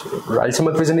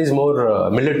 Rayalaseema cuisine is more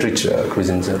millet-rich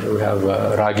cuisine, sir. We have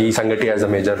ragi, sangati as a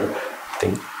major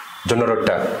thing, jonna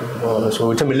rotta.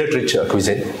 So it's a millet-rich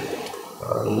cuisine.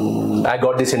 I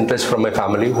got this interest from my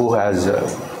family, who has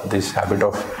this habit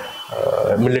of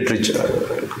millet-rich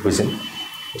cuisine.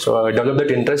 So I developed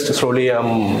that interest. Slowly,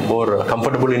 I'm more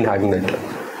comfortable in having that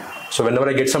So whenever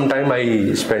I get some time,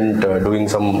 I spend doing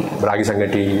some ragi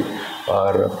sangati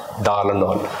or dal and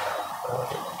all.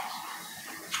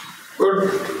 Good.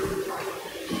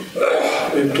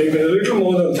 We've taken a little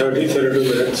more than 32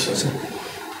 minutes.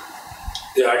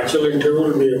 The actual interview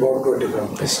will be about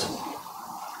 25 minutes.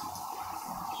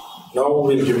 Now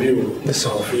we'll give you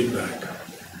our feedback.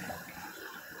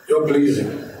 You're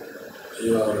pleasing.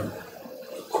 You are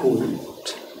cool.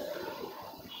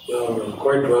 You are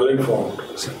quite well informed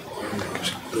on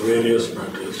the various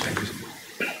matters. Thank you.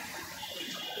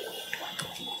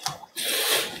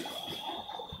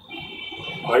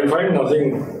 I find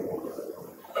nothing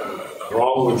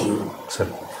wrong with you. Sir.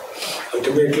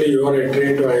 Ultimately, your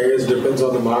entry into IAS depends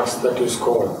on the marks that you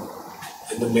score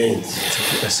in the mains.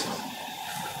 Yes.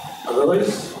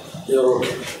 Otherwise, you're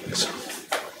okay. Yes.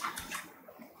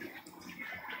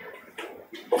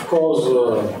 Of course,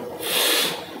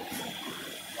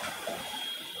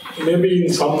 maybe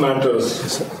in some matters,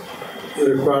 Yes, sir.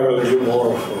 you require a little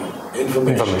more of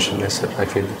information. Yes, sir. I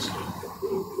feel this.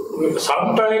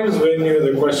 Sometimes when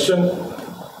the question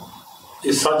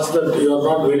is such that you are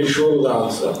not very sure of the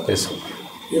answer, Yes, sir.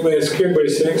 you may escape by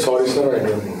saying, sorry sir, I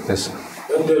don't know. Yes, sir.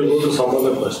 Then they'll go to some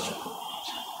other question.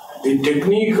 The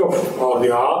technique of, or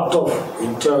the art of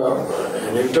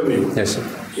an interview Yes, sir.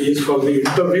 is for the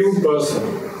interviewed person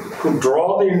to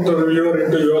draw the interviewer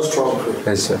into your strong field.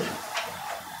 Yes, sir.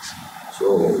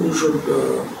 So you should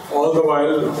all the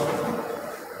while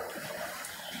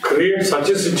create such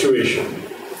a situation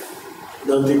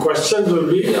that the questions will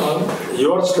be on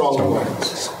your strong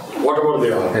points, whatever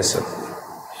they are. Yes, sir.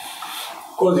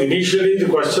 Because initially the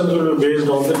questions will be based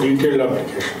on the detailed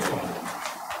application form.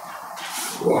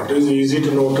 What is easy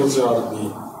to notice are the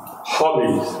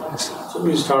hobbies. Yes, sir. So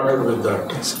we started with that.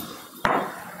 Yes, sir.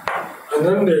 And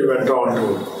then they went on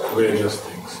to various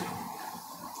things.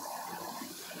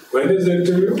 When is the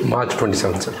interview? March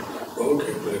 27th, sir.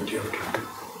 Okay, plenty of time.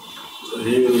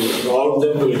 So all of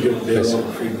them will give their Yes,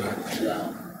 own feedback.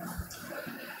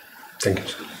 Thank you,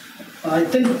 sir. I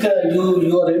think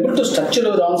you are able to structure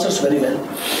your answers very well.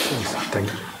 Yes, thank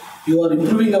you. You are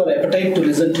improving our appetite to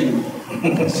listen to you.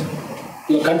 Yes, sir.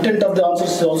 Your content of the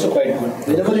answers is also quite good.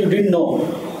 Wherever you didn't know,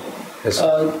 Yes,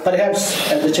 sir.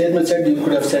 perhaps as the chairman said, you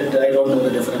could have said, I don't know the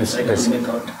difference, I Yes, can't make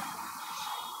out.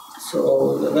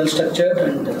 So, well structured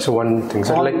and... So one thing,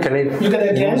 sir, like can I... You can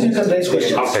raise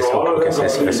questions. After all of yes,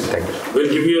 them, yes, thank you.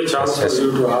 we'll give you a chance Yes, for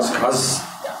you to ask us.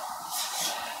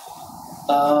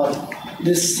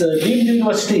 This Deemed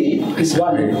University is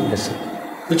one Yes, sir.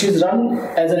 which is run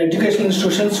as an educational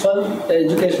institution for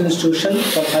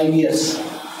 5 years.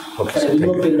 Okay, For sir. a Thank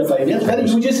remote you. period of 5 years, where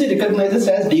UPSC recognizes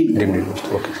as deemed. Deemed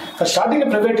university. Okay. For starting a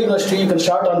private university, you can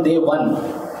start on day one,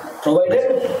 provided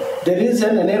there is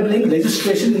an enabling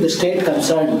legislation in the state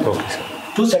concerned Okay, sir.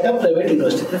 to set up private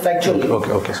university, factually.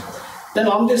 Okay, sir. Then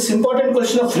on this important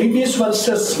question of freebies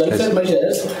versus welfare Yes.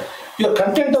 measures, your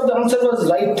content of the answer was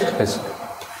right. Yes.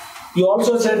 You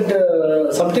also said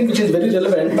something which is very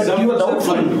relevant, but you were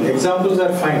doubtful. Examples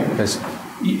are fine. Yes.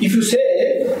 If you say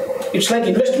it's like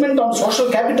investment on social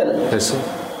capital, Yes, sir.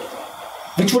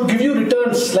 which would give you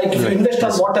returns, like if you invest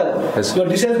on water, Yes. your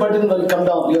disease burden will come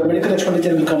down, your medical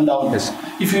expenditure will come down. Yes.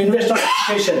 If you invest on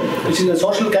education, which is a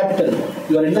social capital,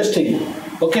 you are investing,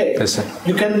 okay? Yes, sir.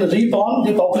 You can reap on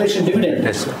the population dividend.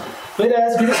 Yes, sir.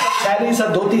 Whereas because of saris or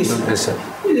dhotis, Yes, sir.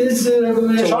 it is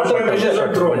a short-term measure.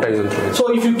 One time through.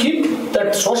 So if you keep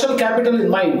that social capital in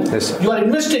mind, Yes, sir. you are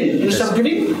investing instead of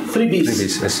giving freebies.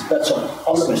 Freebies, yes. That's all.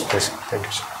 All the best. Yes, thank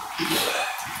you, sir.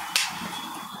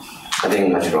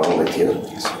 Nothing much wrong with you.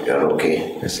 You are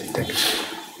okay. Yes, sir. Thank you,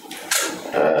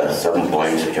 sir. Some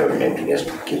points which I would like to just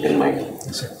keep in mind.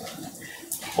 Yes, sir.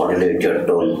 Modulate your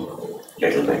tone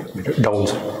little bit. Down,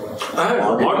 sir.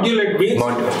 Modulate means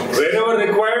wherever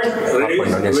required, raise,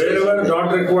 Yes, wherever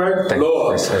not required, Thank-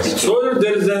 lower. yes, yes. So that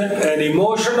there is an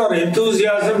emotion or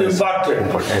enthusiasm imparted.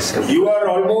 Yes, sir. You are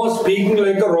almost speaking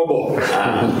like a robot.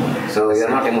 So you are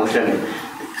not emotional.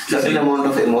 Certain amount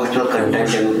of emotional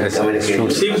content in Yes, sir.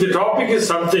 communication. See, if the topic is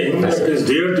something Yes, that sir. is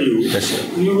dear to you, Yes, sir.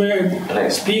 you may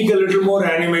Right. speak a little more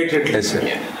animatedly, Yes, sir.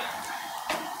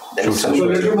 There is some with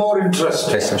a little more interest.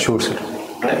 Yes, sir. Sure, sir.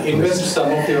 Invest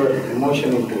some of your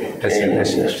emotion into it. Yes, sir. Yes,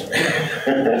 sir.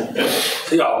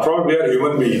 See, after all, we are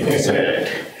human beings.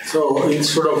 So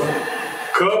instead of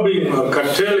curbing or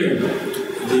curtailing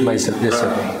the Myself, yes,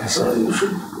 sir. Yes, sir. you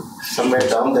should Somewhere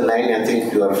down the line, I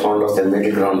think you are fond of the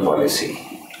middle ground policy.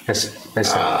 Yes, yes,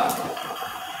 sir.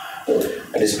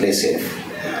 That is play safe.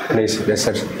 Yes, yes,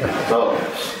 sir. So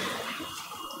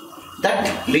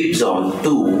that leads on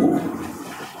to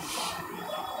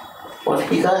what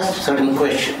he asked certain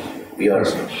question. We are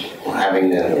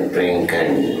having a drink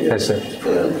and Yes, sir.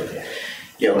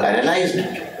 you have analyzed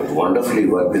it, but wonderfully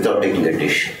work without taking a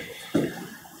dish.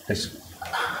 Yes.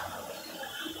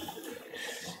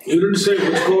 You didn't say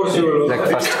which course you were Like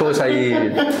first course, I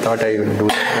thought I would do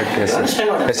that. Yes, Understand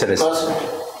sir. what? Yes, sir. Yes, sir.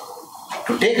 Because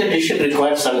to take a decision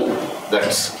requires some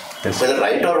guts. Yes. Whether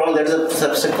right or wrong, that's a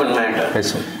subsequent matter.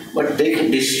 Yes, sir. But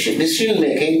decision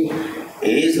making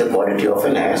is the quality of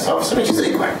an IAS officer which is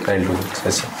required. I'll do it.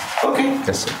 Yes, sir. Okay?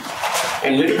 Yes, sir.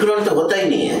 And middle ground तो होता ही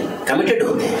नहीं है, committed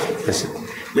होते हैं. Yes, sir.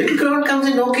 Middle ground comes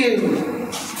in okay,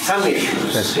 some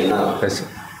issues, Yes, you know. yes, sir.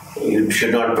 You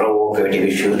should not provocative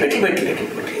issues, little bit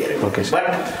here. Okay, sir.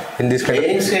 But In this kind of...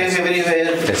 playing safe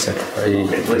everywhere, Yes, sir.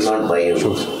 it will not buy you.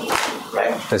 Sure.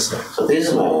 Right? Yes, sir. So this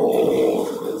is my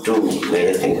two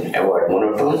major things. Avoid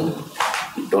monotone.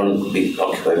 Don't be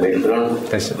occupied middle ground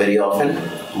Yes, sir. very often,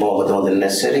 more than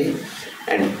necessary,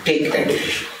 and take a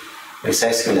decision.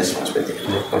 Precisely responsibility.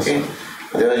 Okay?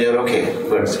 Otherwise you're okay.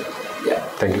 Good. Yeah.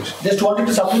 Thank you, sir. Just wanted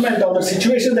to supplement on the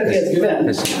situation that he has given.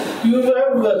 Yes, sir. You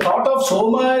have thought of so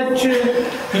much. You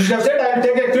should have said, I'll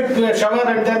take a quick shower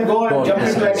and then go and jump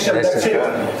Yes, into sir. action. Yes, That's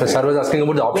sir. it. The sir was asking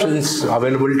about the options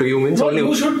available to you means No, only...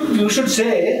 you should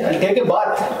say, I'll take a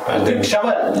bath, a quick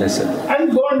shower, Yes, sir.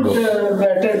 and go and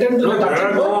attend to No, the there are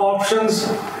touching no board. options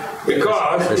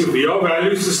because if your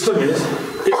value system is,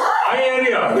 it's my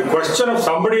area. The question of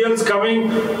somebody else coming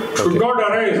should not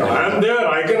arise. I am there,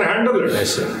 I can handle it.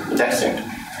 Yes, sir. That's it.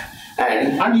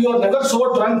 And you are never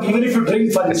so drunk, even if you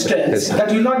drink, for instance, Yes, sir.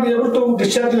 that you will not be able to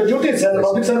discharge your duties as a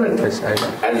public servant. Yes,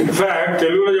 I... And In fact,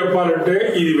 తెలుగులో చెప్పాలంటే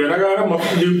ఇది వినగానే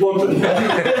మొత్తం దిగిపోతుంది.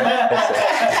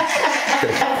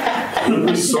 You'll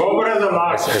be sober as a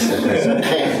lark. Yes, sir. Yes,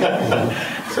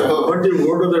 sir. so, But you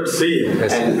go to that scene,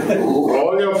 Yes, sir. and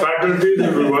all your faculties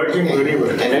will be working very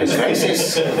well. And in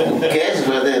crisis, who cares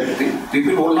whether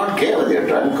people will not care whether you're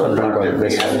drunk or Drunk not. or They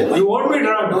yes. have the- You won't be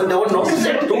drunk. They won't notice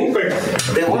it. Stupid.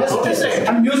 They won't notice it.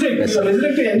 And music, you are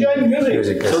listening to enjoying music.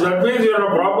 Music, yes. So that means you're in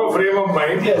a proper frame of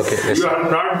mind. Yes. Okay, yes, You sir.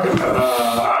 are not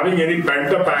having any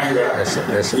pent-up anger. Yes, sir.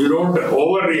 Yes, sir. You don't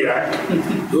overreact.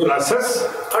 You will assess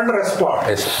and respond.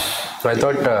 Yes, sir. So I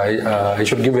thought I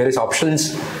should give various options.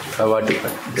 What?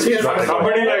 See, for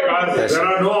somebody like us, Yes, there sir.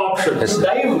 are no options. Yes, sir.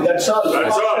 Dive, that's all.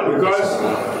 That's all, because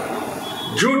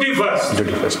duty first.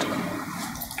 Duty first.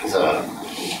 So,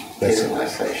 Yes, this sir. is my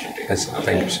suggestion to you. Yes, sir.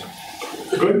 Thank you, sir.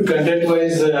 Good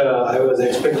content-wise, I was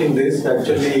expecting this.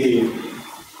 Actually,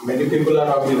 many people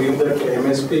are of the view that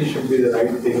MSP should be the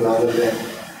right thing rather than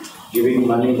giving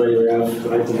money by way of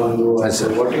Raitu Bandhu. Yes, sir.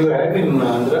 What you had in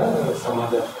Andhra, some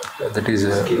other That is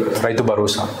Raitu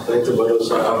Bharosa. Raitu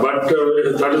Bharosa. But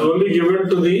that is only given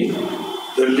to the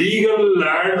legal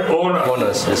land owner.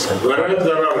 Owners, yes, sir. Whereas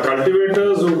there are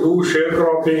cultivators who do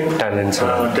sharecropping, Tenants,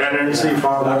 tenancy A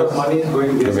lot of farmers. money is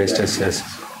going The this way. wastes, yes.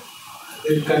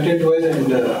 Content-wise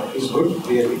and is good,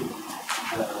 really.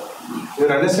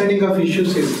 Your understanding of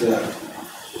issues is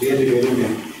really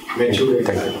very mature.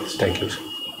 Thank you, sir.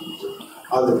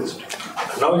 All the best.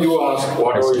 Now you ask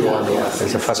whatever you want to ask.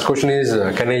 Yes, the first question is,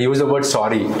 can I use the word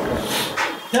sorry?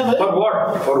 Yeah, but For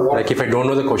what? For what? Like if I don't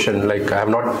know the question, like I have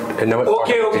not, I never thought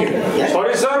Okay, about okay. it.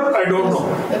 Sorry, sir, I don't know.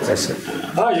 Yes, sir.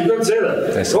 You can say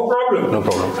that. Yes, No problem. No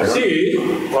problem. See,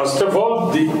 first of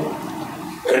all, the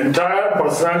entire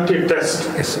personality test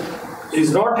Yes, sir.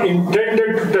 is not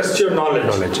intended to test your knowledge.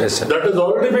 Knowledge, yes, sir. That has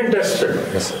already been tested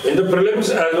Yes, sir. in the prelims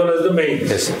as well as the mains.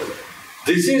 Yes, sir.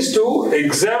 This is to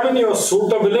examine your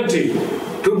suitability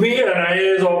to be an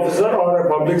IAS officer or a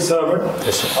public servant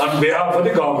Yes, sir. on behalf of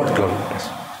the government. Yes.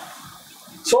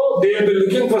 So they will be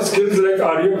looking for skills like,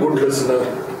 are you a good listener?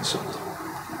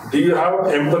 Do you have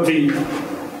empathy?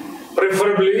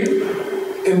 Preferably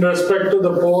in respect to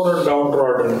the poor and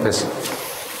downtrodden. Yes, sir.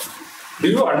 Do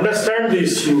you understand the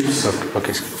issues?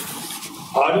 Okay,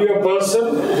 sir. Are you a person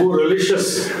who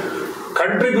relishes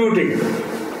contributing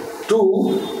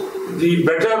to the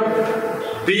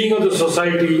better being of the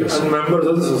society and members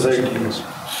of the society?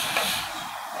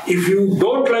 If you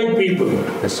don't like people,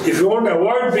 Yes. if you want to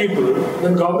avoid people,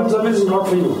 then government service is not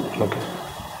for you. Okay.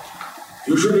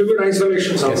 You should live in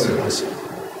isolation Yes, sir. somewhere. Yes, sir.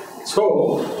 So,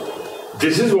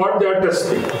 this is what they are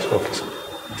testing. Okay, sir.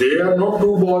 They are not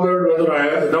too bothered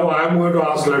whether now I am going to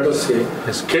ask, let us say,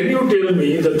 Yes. can you tell me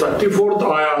the 34th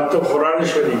ayat of Quran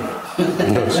Sharif?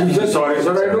 You say, sorry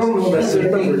sir, I don't know, that's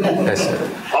it. Yes, sir.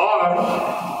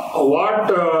 Or what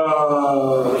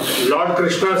Lord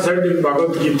Krishna said in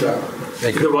Bhagavad Gita,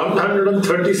 Like- the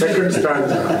 132nd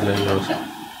stanza.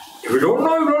 If you don't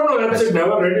know, you don't know, that's it,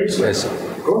 never read it. Sir. Yes, sir.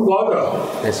 Don't bother.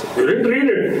 Yes, sir. You didn't read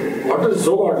it. What is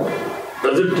so what?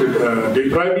 Does it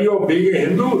deprive you of being a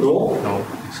Hindu? No. No.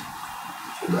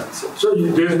 That's it. So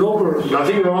there is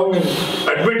nothing wrong in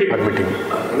admitting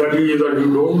that you either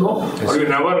you don't know, or you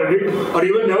never read it, or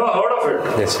even never heard of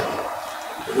it. Yes, sir.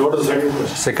 What is the second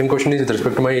question? Second question is with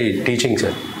respect to my teaching,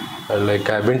 sir. Like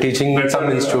I've been teaching in some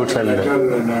institutes and...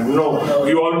 No,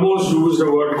 you almost used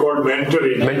a word called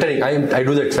mentoring. Mentoring, I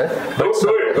do that, sir.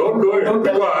 Don't do it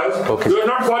because you are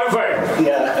not qualified.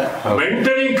 Yeah. Okay.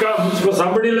 Mentoring comes for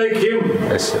somebody like him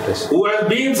who has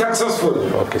been successful.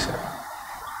 Okay, sir.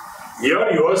 You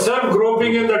are yourself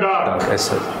groping in the dark. Yes,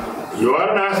 sir. You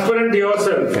are an aspirant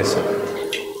yourself. Yes, sir.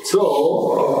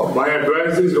 So, my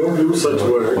advice is don't use such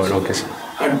words. Okay, sir.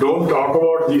 And don't talk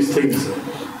about these things.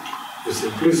 You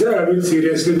simply say, I have been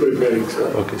seriously preparing, sir.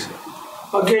 Okay, sir.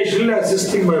 Occasionally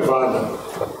assisting my father.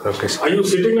 Okay, sir. Are you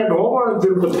sitting at home or in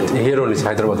Tirupati? Here only,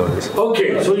 Hyderabad only, sir.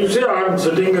 Okay, so you say I am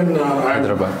sitting in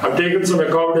Hyderabad. I've taken some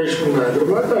accommodation in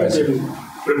Hyderabad. I've been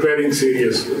preparing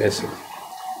seriously. Yes, sir.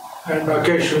 And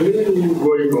occasionally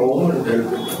going home and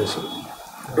helping. Yes, sir.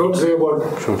 Don't say about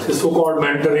the so-called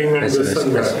mentoring and this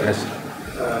and that.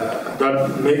 Yes.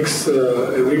 That makes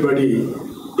everybody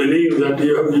believe that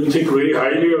you think very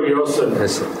highly of yourself.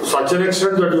 Yes, sir. To such an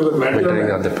extent that you will mentor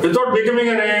without becoming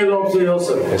an AIS officer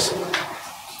yourself. Yes, sir.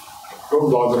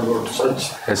 Don't bother about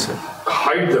such. Yes, sir.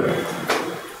 Hide them.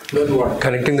 Then what?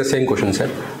 Connecting the same question, sir.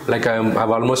 Like I've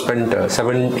almost spent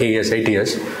 8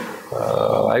 years.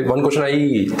 One question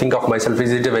I think of myself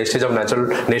is it a wastage of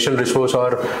national resource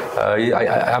or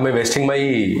am I wasting my...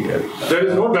 There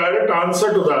is no direct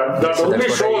answer to that. That only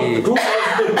shows two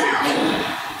positive things.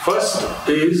 First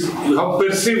is you have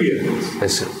perseverance.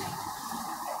 Yes, sir.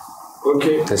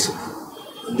 Okay. Yes, sir.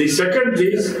 The second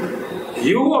is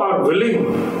you are willing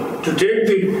to take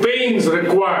the pains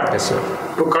required yes, sir.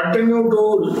 to continue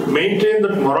to maintain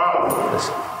that morale. Yes,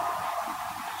 sir.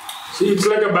 See, it's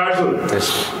like a battle. Yes,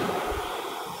 sir.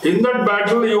 In that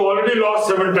battle, you already lost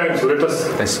 7 times, let us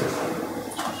say. Yes, sir.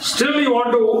 Still, you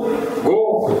want to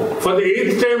go for the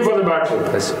 8th time for the battle.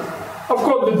 Yes, sir. Of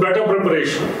course, with better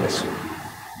preparation. Yes, sir.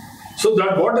 So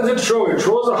that what does it show? It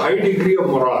shows a high degree of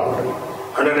morale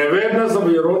and an awareness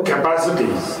of your own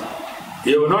capacities.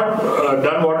 You have not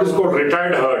done what is called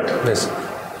retired hurt. Yes,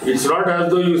 sir. It's not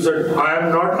as though you said, I am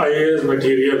not IAS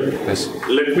material. Yes, sir.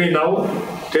 Let me now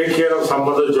take care of some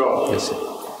other job. Yes, sir.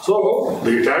 So,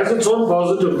 it has its own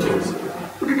positive things,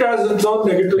 but it has its own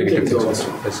negative things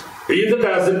also. Yes. Be that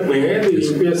as it may, the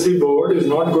UPSC board is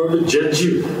not going to judge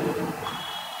you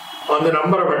on the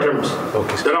number of attempts.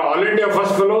 Okay. There are all India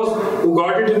first fellows who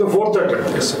got it in the 4th attempt.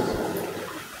 Yes, sir.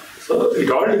 So,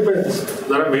 it all depends.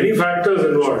 There are many factors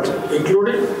involved,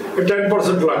 including a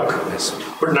 10% luck. Yes, sir.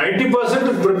 But 90%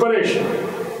 is preparation.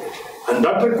 And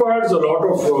that requires a lot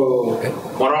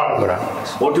of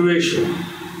morale, motivation.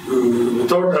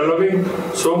 Without allowing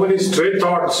so many stray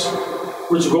thoughts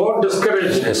which go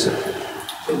discouraged. Yes, sir.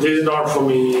 This is not for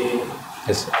me.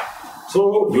 Yes, sir.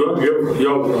 So you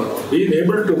have been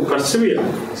able to persevere.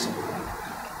 Yes, sir.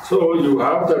 So you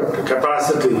have that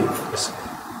capacity, Yes, sir.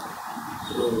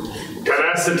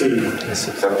 tenacity. Yes,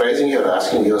 sir. Surprising, you're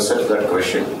asking yourself that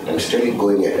question and still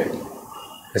going ahead.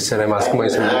 Yes, sir. I'm asking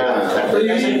myself.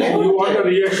 You want a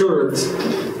reassurance.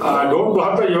 Don't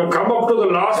bother. You have come up to the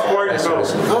last point Yes, now.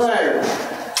 Yes.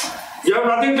 You have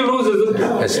nothing to lose, isn't it?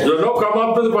 Yes, sir. You have now come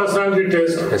up to the personality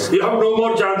test. Yes, sir. You have no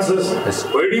more chances. Yes, sir.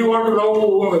 Why do you want to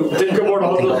now think about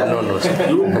all those? No, sir.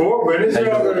 You go, when is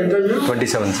your interview?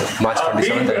 27th, sir. March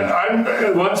 27th.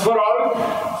 And once for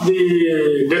all,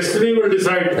 the destiny will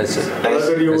decide Yes, sir.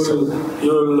 whether you Yes, sir.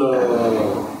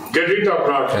 will get it or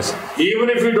not. Yes, sir. Even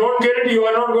if you don't get it, you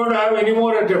are not going to have any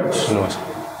more attempts. No, sir.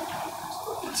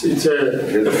 It's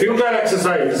a futile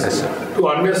exercise Yes, sir. to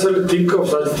unnecessarily think of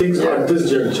such things at this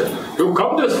juncture. You've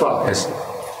come this far. Yes, sir.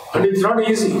 And it's not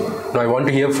easy. No, I want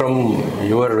to hear from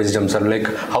your wisdom, sir, like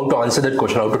how to answer that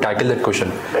question, how to tackle that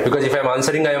question. Because if I am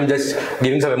answering, I am just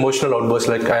giving some emotional outbursts,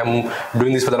 like I am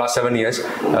doing this for the last 7 years.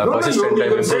 Persistently, I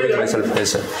am improving myself.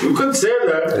 Yes, sir. You can say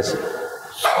that. Yes, sir.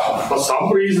 For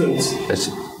some reasons, Yes,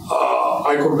 sir.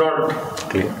 I could not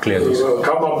Clear this.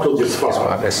 come up to this far.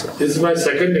 Yes, sir. This is my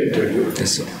second interview.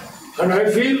 Yes, sir. And I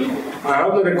feel I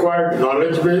have the required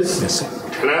knowledge base, Yes, sir.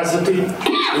 tenacity,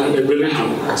 and ability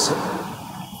Yes, sir.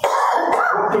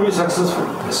 to be successful.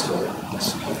 Yes, sir. Yes,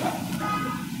 sir.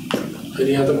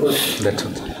 Any other questions? That's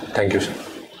it. Thank you, sir.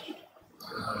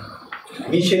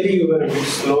 Initially, you were a bit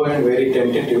slow and very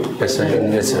tentative. Yes, sir.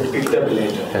 Yes, sir. Picked up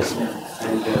later. Yes, sir.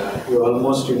 And you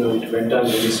almost, it went on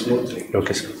very smoothly.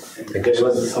 Okay, sir. Thank you, There sir.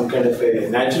 was some kind of a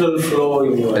natural flow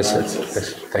in your Yes, sir. answers, Yes,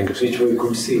 sir. Thank you, sir. which we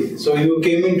could see. So you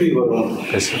came into your own.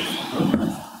 Yes, sir.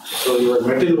 So your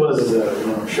mettle was,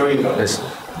 showing up. Yes, sir.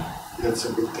 That's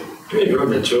a good thing. You are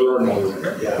mature and all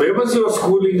that. Yeah. Where was your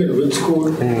schooling? In which school?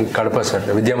 In Kadapa, sir.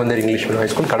 Vidyamandir English Medium High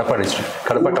School, Kadapa district.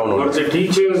 Kadapa town. Were the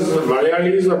teachers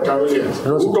Malayalis or Tamilians?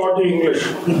 No, who taught you English?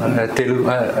 Telugu,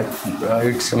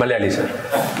 it's Malayali, sir.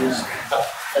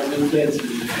 I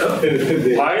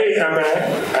am an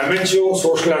amateur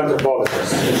social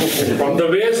anthropologist. From the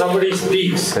way somebody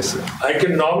speaks, Yes, sir. I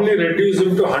can normally reduce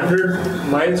him to 100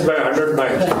 miles by 100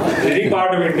 miles. Any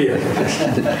part of India.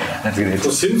 That's great. So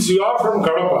since you are from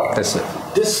Kadapa, Yes, sir.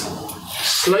 this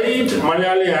slight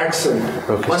Malayali accent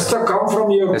must have come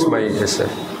from your Yes, guru. yes, sir.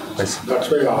 Yes, sir. That's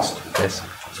why I asked. Yes.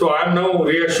 So I am now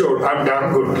reassured. I'm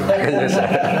damn good. Yes, sir.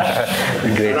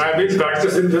 Great. And I've been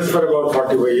practicing this for about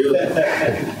 45 years.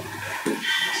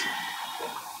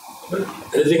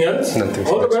 Anything else? Nothing.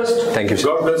 All the best. Thank you, sir.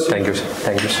 God bless you. Thank you, sir.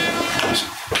 Thank you, sir.